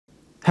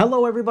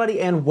Hello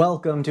everybody and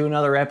welcome to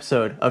another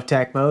episode of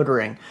Tech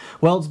Motoring.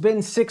 Well, it's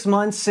been 6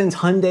 months since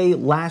Hyundai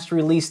last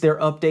released their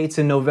updates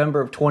in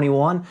November of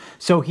 21,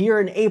 so here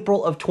in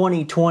April of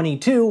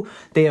 2022,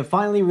 they have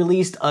finally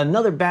released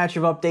another batch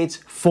of updates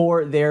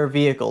for their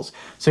vehicles.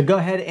 So go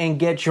ahead and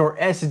get your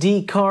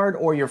SD card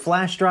or your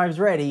flash drives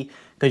ready,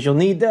 because you'll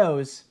need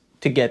those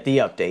to get the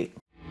update.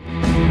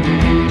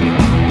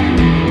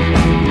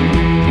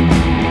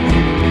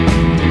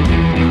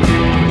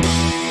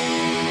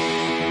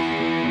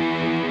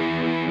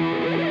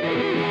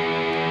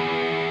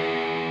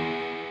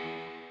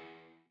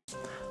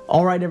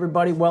 Alright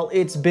everybody, well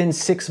it's been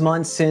 6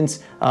 months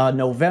since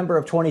November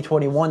of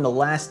 2021, the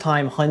last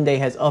time Hyundai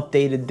has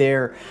updated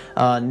their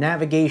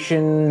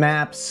navigation,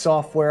 maps,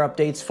 software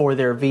updates for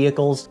their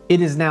vehicles.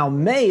 It is now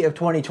May of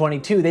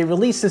 2022. They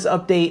released this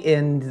update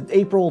in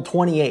April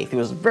 28th. It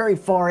was very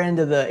far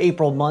into the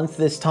April month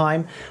this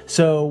time,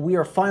 so we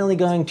are finally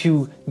going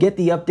to get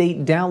the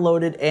update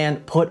downloaded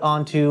and put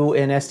onto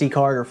an SD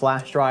card or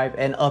flash drive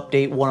and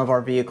update one of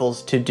our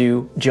vehicles to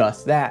do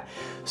just that.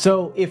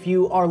 So if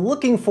you are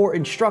looking for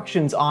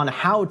instructions on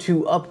how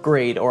to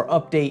upgrade or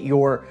update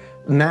your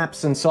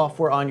maps and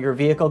software on your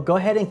vehicle, go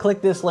ahead and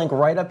click this link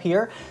right up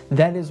here.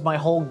 That is my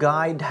whole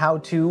guide how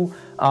to,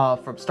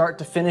 from start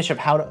to finish, of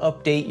how to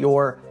update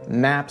your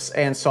maps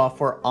and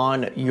software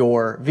on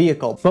your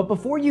vehicle. But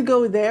before you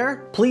go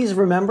there, please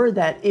remember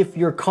that if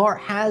your car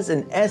has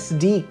an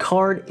SD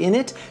card in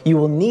it, you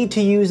will need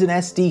to use an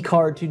SD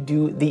card to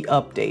do the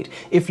update.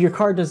 If your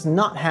car does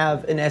not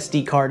have an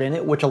SD card in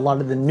it, which a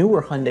lot of the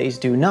newer Hyundais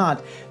do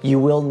not, you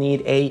will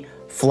need a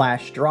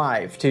flash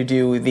drive to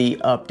do the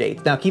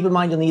update. Now keep in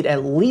mind you'll need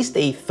at least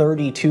a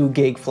 32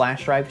 gig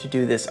flash drive to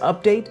do this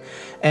update,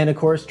 and of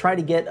course try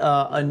to get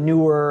a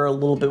newer, a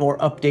little bit more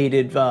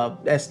updated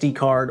SD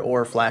card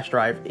or flash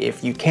drive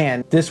if you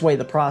can. This way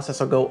the process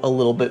will go a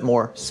little bit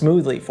more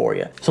smoothly for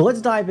you. So let's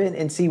dive in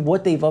and see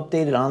what they've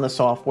updated on the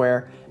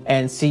software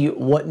and see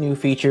what new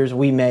features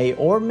we may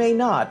or may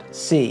not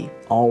see.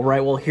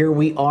 Alright, well here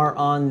we are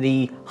on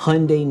the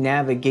Hyundai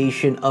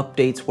Navigation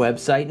Updates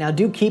website. Now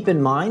do keep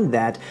in mind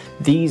that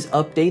these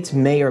updates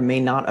may or may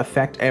not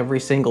affect every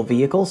single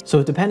vehicle,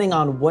 so depending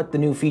on what the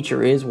new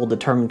feature is will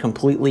determine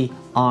completely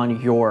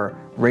on your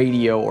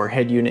radio or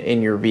head unit in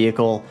your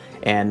vehicle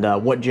and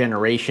what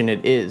generation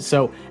it is.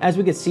 So as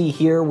we can see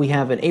here, we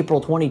have an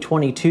April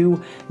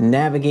 2022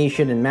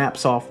 navigation and map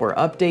software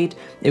update.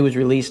 It was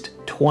released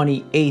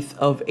 28th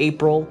of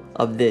April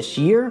of this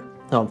year.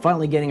 So I'm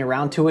finally getting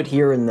around to it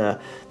here in the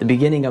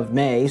beginning of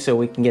May, so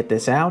we can get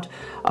this out.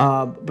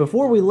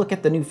 Before we look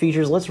at the new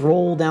features, let's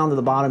roll down to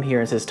the bottom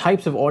here. It says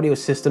types of audio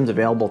systems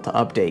available to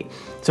update.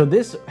 So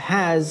this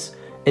has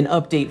an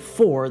update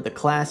for the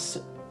class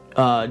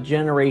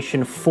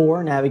Generation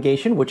 4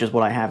 navigation, which is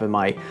what I have in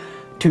my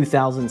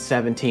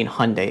 2017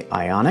 Hyundai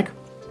Ioniq.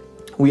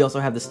 We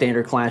also have the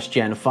standard class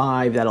Gen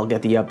 5, that'll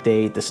get the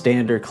update, the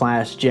standard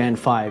class Gen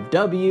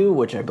 5W,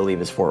 which I believe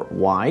is for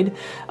wide,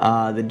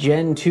 the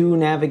Gen 2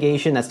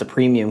 navigation, that's the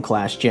premium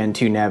class Gen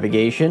 2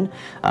 navigation,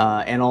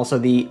 and also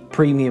the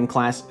premium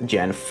class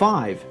Gen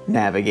 5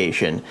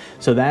 navigation.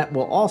 So that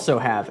will also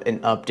have an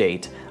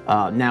update.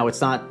 Now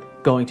it's not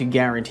going to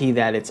guarantee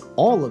that it's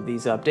all of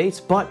these updates,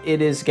 but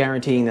it is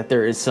guaranteeing that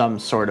there is some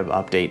sort of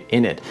update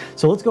in it.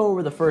 So let's go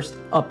over the first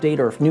update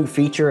or new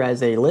feature as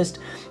they list.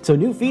 So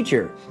new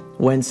feature: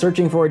 when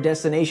searching for a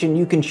destination,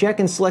 you can check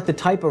and select the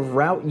type of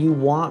route you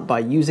want by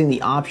using the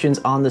options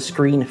on the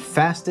screen: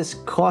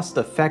 fastest,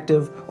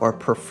 cost-effective, or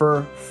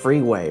prefer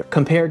freeway.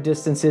 Compare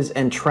distances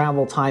and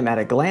travel time at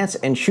a glance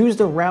and choose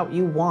the route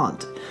you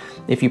want.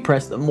 If you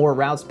press the More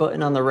Routes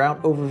button on the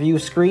route overview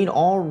screen,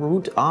 all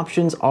route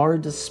options are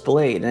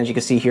displayed. And as you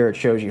can see here, it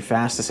shows you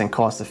fastest and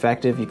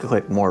cost-effective. You can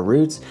click More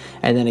Routes,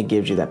 and then it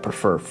gives you that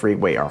Prefer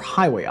Freeway or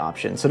Highway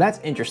option. So that's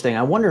interesting.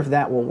 I wonder if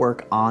that will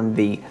work on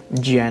the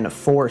Gen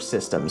 4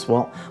 systems.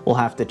 Well, we'll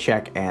have to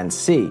check and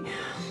see.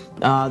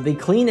 The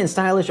clean and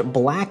stylish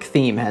black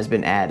theme has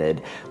been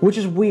added, which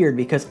is weird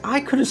because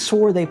I could have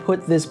swore they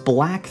put this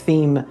black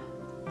theme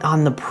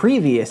on the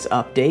previous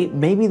update.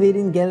 Maybe they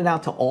didn't get it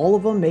out to all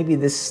of them. Maybe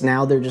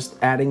now they're just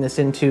adding this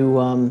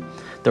into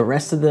the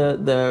rest of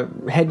the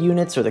head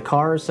units or the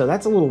cars. So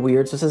that's a little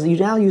weird. So it says you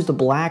now use the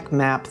black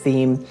map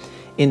theme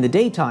in the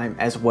daytime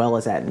as well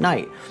as at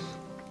night.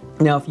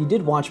 Now, if you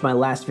did watch my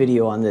last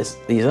video on these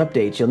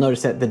updates, you'll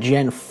notice that the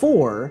Gen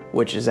 4,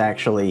 which is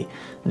actually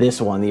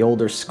this one, the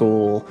older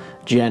school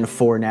Gen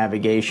 4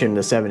 navigation,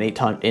 the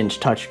 7.8-inch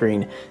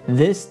touchscreen,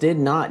 this did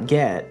not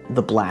get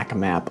the black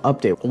map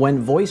update. When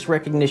voice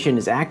recognition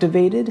is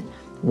activated,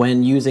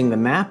 when using the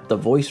map, the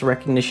voice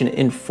recognition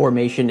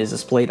information is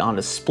displayed on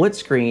a split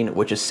screen,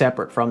 which is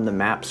separate from the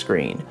map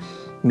screen.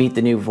 Meet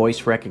the new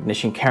voice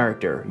recognition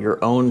character,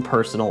 your own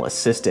personal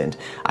assistant.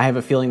 I have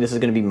a feeling this is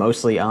going to be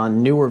mostly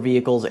on newer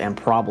vehicles and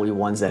probably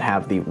ones that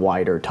have the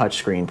wider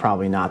touchscreen,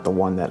 probably not the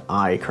one that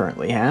I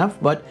currently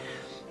have, but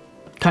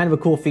kind of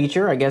a cool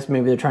feature. I guess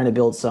maybe they're trying to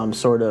build some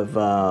sort of,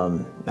 I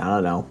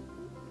don't know,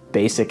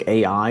 basic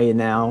AI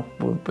now,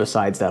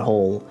 besides that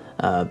whole,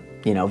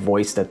 you know,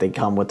 voice that that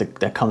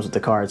comes with the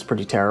car. It's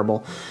pretty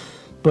terrible.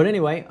 But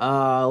anyway,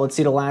 let's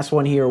see the last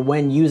one here.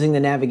 When using the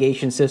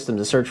navigation system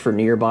to search for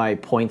nearby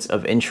points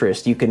of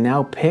interest, you can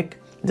now pick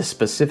the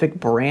specific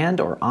brand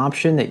or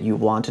option that you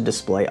want to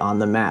display on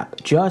the map.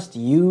 Just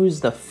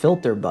use the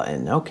filter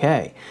button.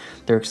 Okay,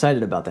 they're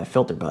excited about that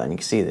filter button. You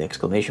can see the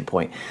exclamation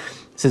point.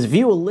 It says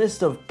view a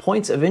list of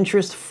points of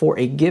interest for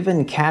a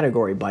given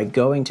category by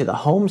going to the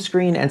home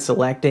screen and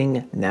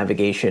selecting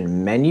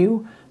navigation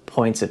menu,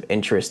 points of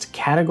interest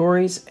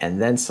categories, and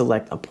then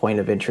select a point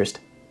of interest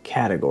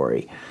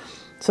category.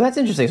 So that's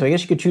interesting. So I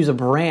guess you could choose a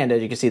brand.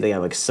 As you can see, they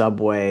have like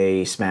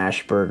Subway,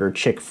 Smashburger,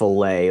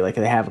 Chick-fil-A. Like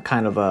they have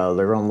kind of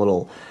their own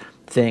little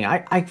thing.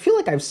 I feel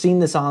like I've seen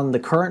this on the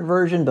current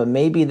version, but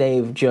maybe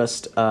they've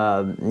just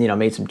you know,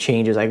 made some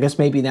changes. I guess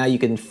maybe now you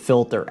can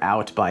filter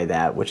out by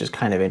that, which is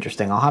kind of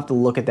interesting. I'll have to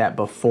look at that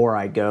before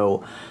I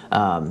go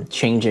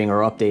changing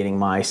or updating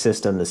my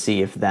system to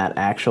see if that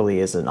actually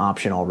is an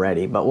option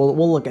already. But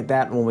we'll look at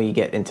that when we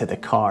get into the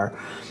car.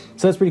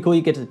 So that's pretty cool.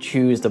 You get to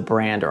choose the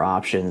brand or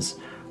options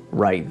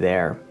right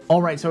there.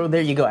 All right, so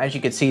there you go. As you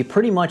can see,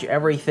 pretty much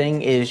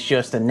everything is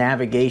just a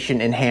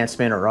navigation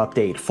enhancement or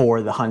update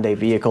for the Hyundai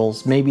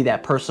vehicles. Maybe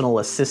that personal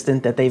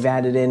assistant that they've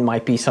added in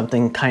might be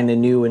something kind of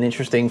new and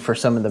interesting for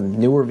some of the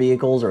newer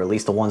vehicles, or at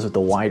least the ones with the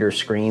wider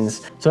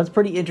screens. So that's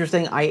pretty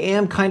interesting. I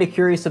am kind of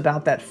curious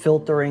about that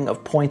filtering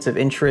of points of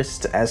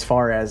interest as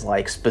far as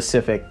like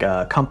specific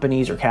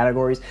companies or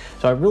categories.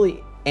 So I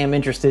really am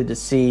interested to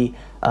see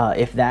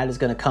if that is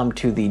going to come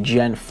to the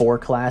Gen 4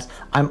 class.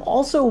 I'm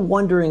also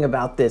wondering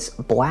about this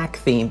black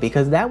theme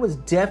because that was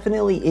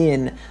definitely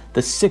in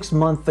the 6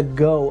 month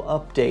ago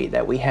update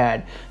that we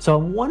had. So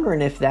I'm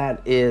wondering if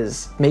that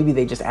is, maybe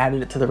they just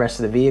added it to the rest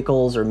of the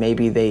vehicles, or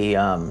maybe they,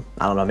 I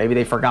don't know, maybe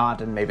they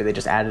forgot and maybe they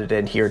just added it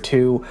in here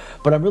too.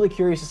 But I'm really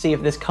curious to see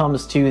if this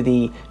comes to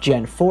the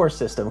Gen 4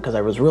 system because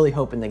I was really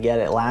hoping to get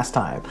it last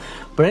time.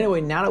 But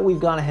anyway, now that we've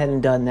gone ahead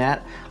and done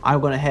that,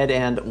 I'm going ahead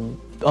and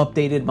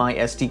updated my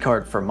SD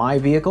card for my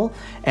vehicle,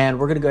 and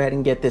we're going to go ahead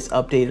and get this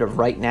updated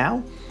right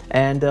now,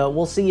 and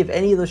we'll see if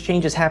any of those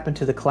changes happen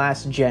to the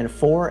class Gen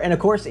 4. And of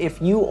course,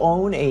 if you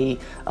own a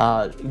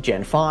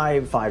Gen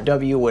 5,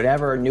 5W,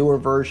 whatever, newer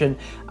version,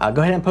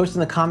 go ahead and post in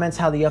the comments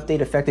how the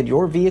update affected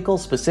your vehicle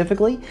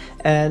specifically,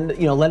 and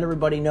you know, let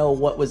everybody know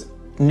what was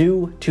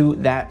new to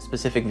that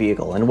specific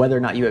vehicle and whether or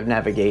not you have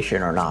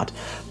navigation or not.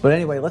 But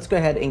anyway, let's go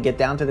ahead and get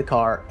down to the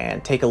car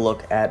and take a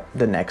look at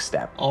the next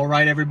step. All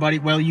right, everybody.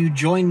 Well, you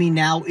join me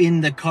now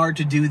in the car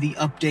to do the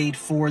update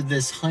for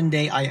this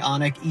Hyundai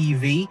Ioniq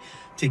EV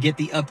to get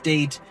the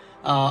update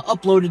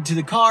uploaded to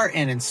the car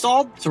and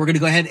installed. So we're going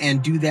to go ahead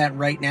and do that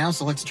right now.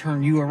 So let's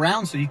turn you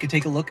around so you can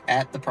take a look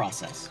at the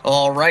process.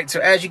 All right. So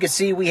as you can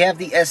see, we have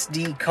the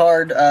SD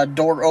card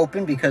door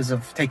open because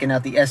of taking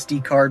out the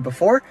SD card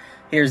before.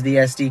 Here's the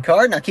SD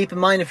card. Now keep in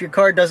mind, if your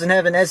car doesn't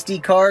have an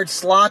SD card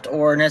slot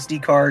or an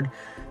SD card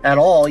at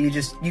all, you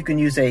can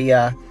use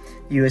a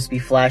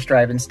USB flash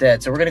drive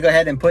instead. So we're going to go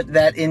ahead and put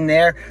that in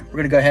there. We're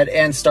going to go ahead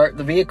and start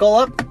the vehicle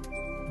up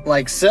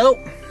like so.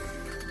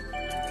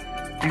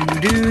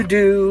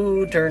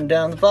 Turn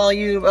down the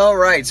volume. All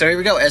right, so here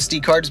we go.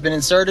 SD card's been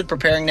inserted,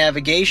 preparing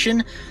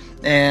navigation.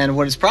 And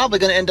what it's probably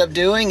going to end up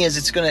doing is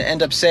it's going to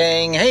end up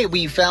saying, hey,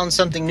 we found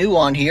something new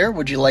on here.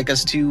 Would you like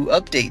us to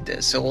update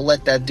this? So we'll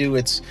let that do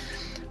its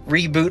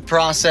reboot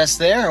process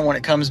there. And when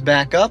it comes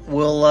back up,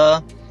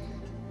 we'll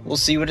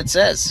see what it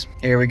says.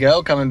 Here we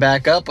go, coming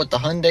back up with the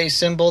Hyundai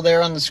symbol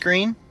there on the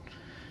screen.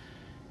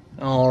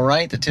 All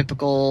right, the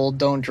typical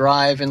don't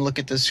drive and look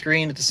at the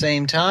screen at the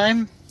same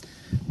time.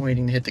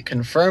 Waiting to hit the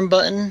confirm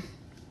button.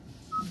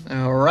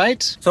 All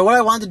right. So what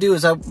I wanted to do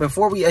is,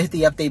 before we hit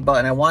the update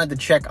button, I wanted to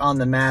check on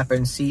the map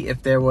and see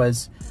if there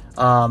was,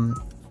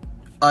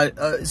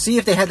 see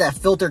if they had that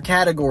filter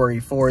category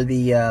for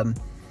the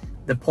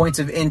points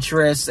of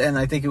interest, and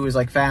I think it was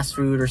like fast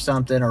food or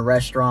something, or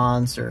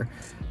restaurants, or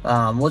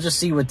we'll just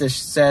see what this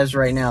says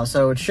right now.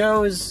 So it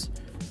shows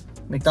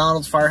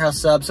McDonald's, Firehouse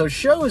Sub. So it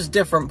shows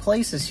different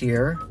places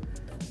here.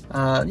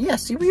 Yeah,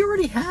 see, we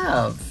already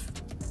have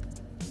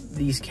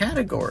these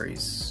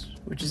categories,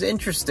 which is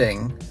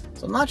interesting.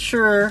 So I'm not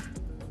sure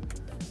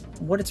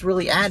what it's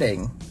really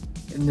adding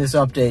in this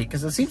update,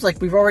 because it seems like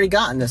we've already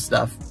gotten this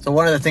stuff. So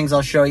one of the things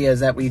I'll show you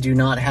is that we do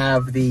not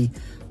have the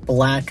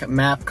black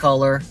map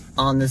color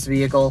on this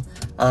vehicle.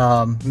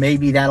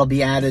 Maybe that'll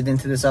be added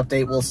into this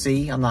update. We'll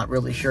see. I'm not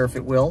really sure if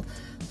it will.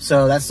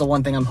 So that's the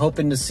one thing I'm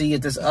hoping to see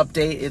at this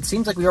update. It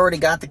seems like we already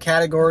got the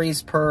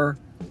categories per,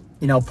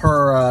 you know,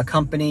 per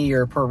company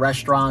or per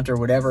restaurant or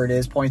whatever it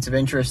is, points of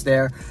interest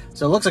there.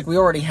 So it looks like we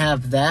already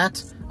have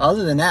that.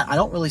 Other than that, I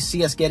don't really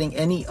see us getting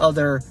any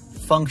other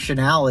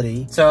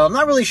functionality. So I'm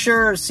not really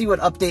sure to see what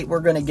update we're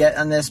going to get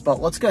on this,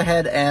 but let's go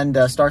ahead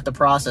and start the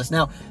process.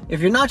 Now,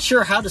 if you're not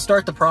sure how to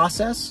start the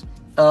process,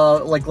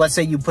 like let's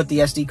say you put the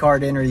SD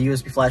card in or the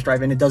USB flash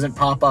drive and it doesn't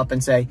pop up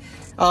and say,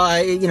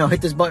 you know,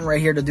 hit this button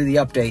right here to do the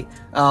update.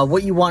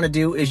 What you want to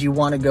do is you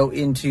want to go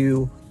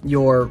into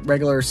your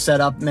regular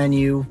setup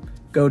menu,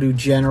 go to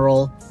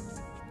General,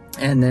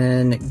 and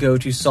then go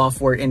to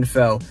Software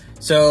Info.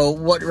 So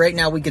right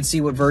now we can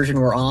see what version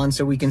we're on.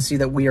 So we can see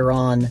that we are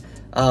on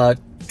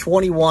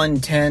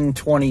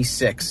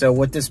 21/10/26. So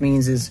what this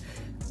means is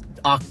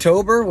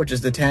October, which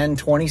is the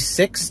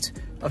 10/26th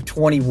of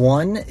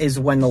 21, is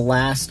when the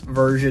last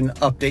version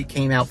update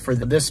came out for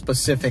this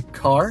specific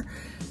car.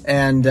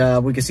 And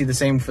we can see the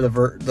same for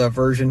the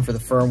version for the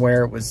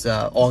firmware. It was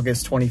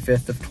August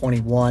 25th of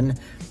 21.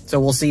 So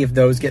we'll see if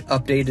those get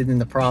updated in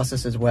the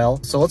process as well.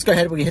 So let's go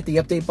ahead. We can hit the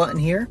update button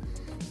here.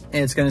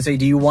 And it's going to say,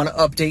 do you want to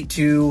update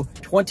to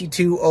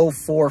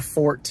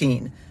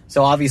 22/04/14?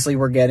 So obviously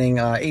we're getting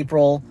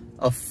April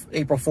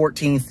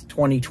 14th,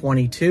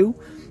 2022.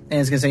 And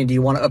it's going to say, do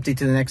you want to update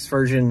to the next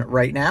version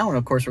right now? And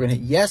of course, we're going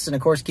to hit yes. And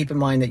of course, keep in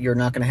mind that you're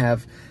not going to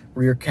have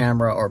rear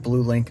camera or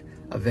blue link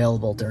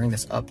available during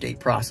this update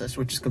process,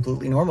 which is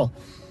completely normal.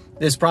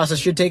 This process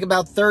should take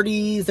about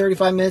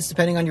 30-35 minutes,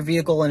 depending on your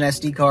vehicle and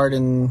SD card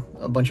and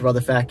a bunch of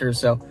other factors.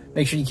 So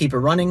make sure you keep it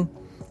running,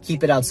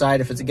 keep it outside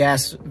if it's a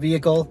gas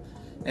vehicle.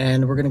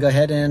 And we're going to go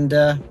ahead and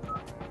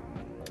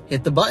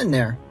hit the button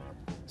there.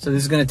 So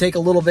this is going to take a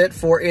little bit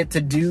for it to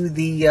do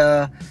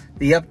the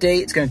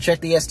update. It's going to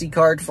check the SD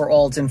card for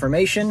all its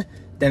information.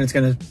 Then it's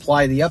going to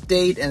apply the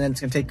update, and then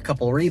it's going to take a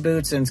couple of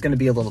reboots, and it's going to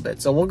be a little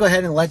bit. So we'll go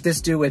ahead and let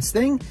this do its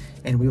thing,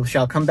 and we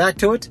shall come back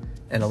to it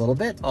in a little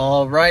bit.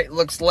 All right,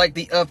 looks like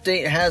the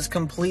update has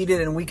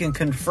completed, and we can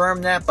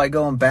confirm that by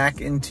going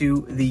back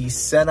into the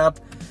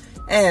setup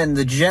and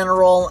the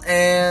general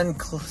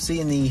and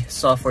seeing the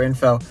software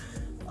info.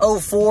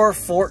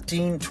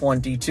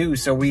 04/14/22.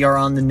 So we are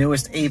on the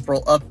newest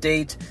April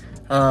update.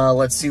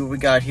 Let's see what we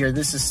got here.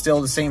 This is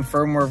still the same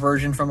firmware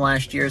version from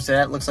last year, so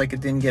that looks like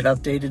it didn't get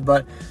updated,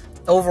 but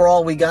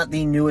overall we got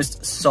the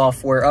newest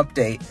software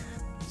update.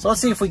 So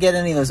let's see if we get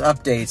any of those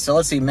updates. So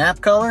let's see,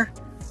 map color.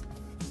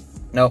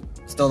 Nope,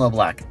 still no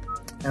black.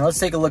 Now let's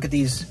take a look at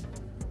these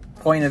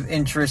point of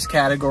interest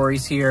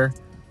categories here.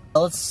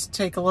 Let's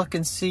take a look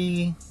and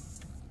see.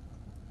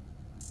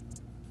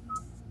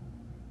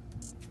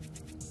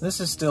 This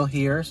is still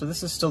here, so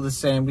this is still the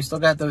same. We still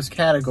got those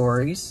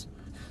categories.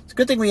 It's a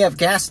good thing we have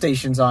gas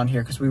stations on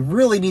here, because we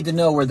really need to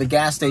know where the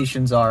gas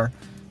stations are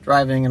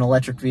driving an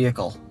electric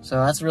vehicle. So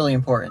that's really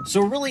important.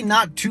 So really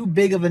not too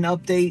big of an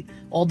update,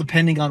 all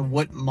depending on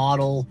what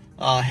model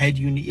head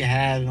unit you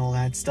had and all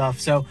that stuff.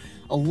 So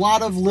a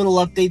lot of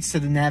little updates to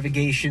the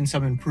navigation,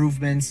 some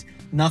improvements,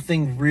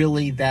 nothing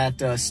really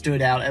that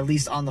stood out, at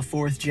least on the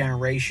 4th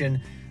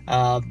generation.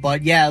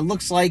 But yeah, it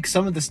looks like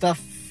some of the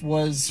stuff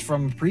was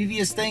from a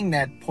previous thing,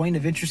 that point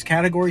of interest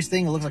categories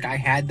thing. It looks like I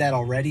had that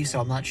already,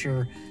 so I'm not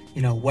sure,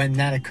 you know, when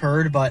that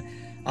occurred. But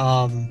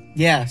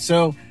yeah,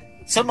 so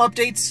some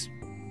updates,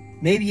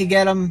 maybe you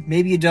get them,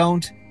 maybe you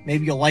don't,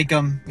 maybe you'll like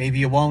them, maybe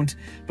you won't.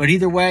 But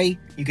either way,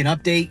 you can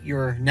update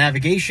your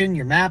navigation,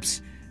 your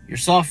maps, your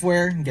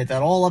software, and get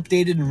that all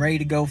updated and ready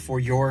to go for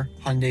your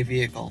Hyundai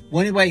vehicle. Well,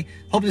 anyway,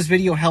 hope this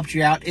video helped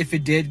you out. If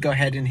it did, go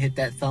ahead and hit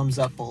that thumbs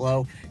up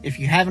below. If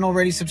you haven't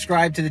already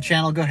subscribed to the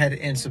channel, go ahead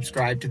and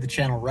subscribe to the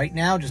channel right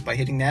now just by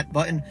hitting that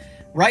button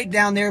right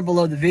down there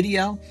below the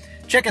video.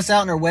 Check us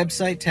out on our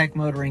website,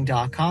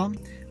 techmotoring.com,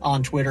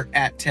 on Twitter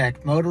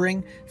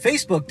 @techmotoring,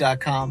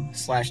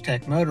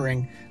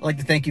 facebook.com/techmotoring. I'd like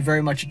to thank you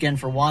very much again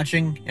for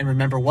watching, and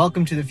remember,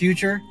 welcome to the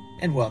future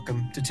and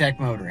welcome to Tech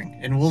Motoring.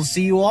 And we'll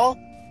see you all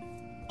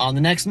on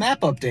the next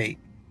map update.